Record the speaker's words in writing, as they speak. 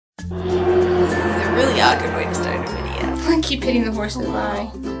awkward way to start a video. I keep hitting the horse's eye.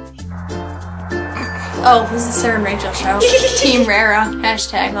 Oh, this is Sarah and Rachel show. Team Rara.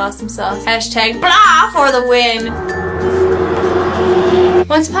 Hashtag awesome sauce. Hashtag blah for the win.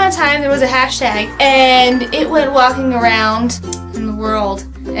 Once upon a time, there was a hashtag, and it went walking around in the world.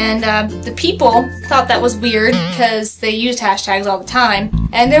 And the people thought that was weird because they used hashtags all the time.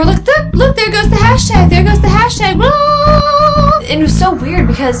 And they were like, look, there goes the hashtag, there goes the hashtag. Blah! It was so weird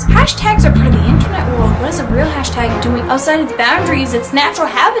because hashtags are part of the internet world. What is a real hashtag doing outside its boundaries, its natural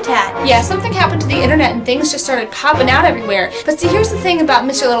habitat? Yeah, something happened to the internet and things just started popping out everywhere. But see, here's the thing about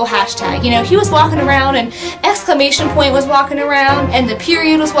Mr. Little Hashtag. You know, he was walking around and exclamation point was walking around and the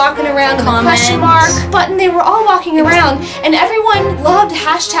period was walking around and the question mark button, they were all walking around and everyone loved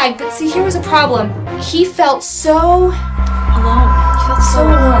hashtag. But see, here was a problem. He felt so Alone. He felt so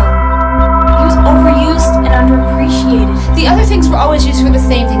alone. He was overused and underappreciated. The other things were always used for the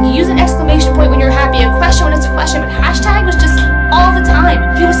same thing. You use an exclamation point when you're happy, a question when it's a question, but hashtag was just all the time.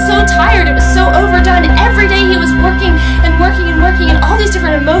 He was so tired, it was so overdone. Every day he was working and working and working and all these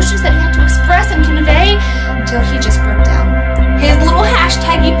different emotions that he had to express and convey until he just broke down. His little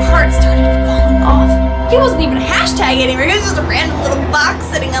hashtaggy part started falling off. He wasn't even a hashtag anymore. He was just a random little box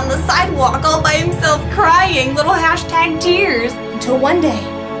sitting on the sidewalk all by himself crying. Little hashtag tears. Until one day,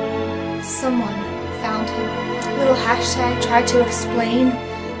 someone found him. Little hashtag tried to explain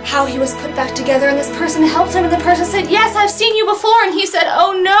how he was put back together and this person helped him and the person said, yes, I've seen you before. And he said,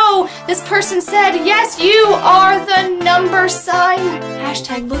 oh no. This person said, yes, you are the number sign.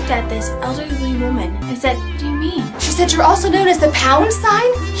 Hashtag looked at this elderly woman and said, what do you mean? She said, you're also known as the pound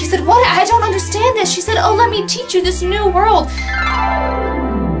sign? He said, what? I don't understand this. She said, oh, let me teach you this new world.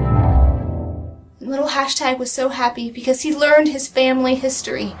 Little hashtag was so happy because he learned his family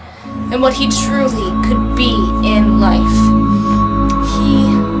history and what he truly could be in life. He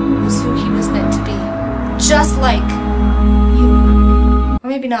was who he was meant to be. Just like you. Or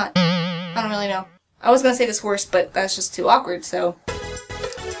maybe not. I don't really know. I was gonna say this horse, but that's just too awkward, so.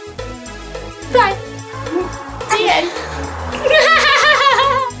 Bye. The end.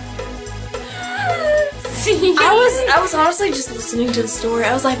 See? I was honestly just listening to the story.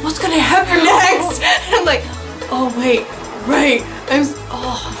 I was like, what's gonna happen next? And I'm like, oh wait, right.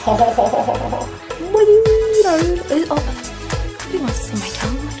 He wants to see my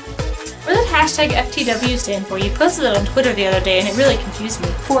tongue. What did hashtag FTW stand for? You posted it on Twitter the other day and it really confused me.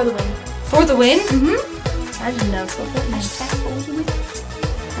 For the win. For the win? Mm-hmm. I didn't know. So what meant. Hashtag for the win.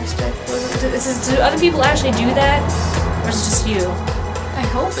 Hashtag for the win. Do other people actually do that? Or is it just you? I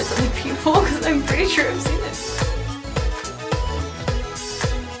hope it's other people because I'm pretty sure I've seen it.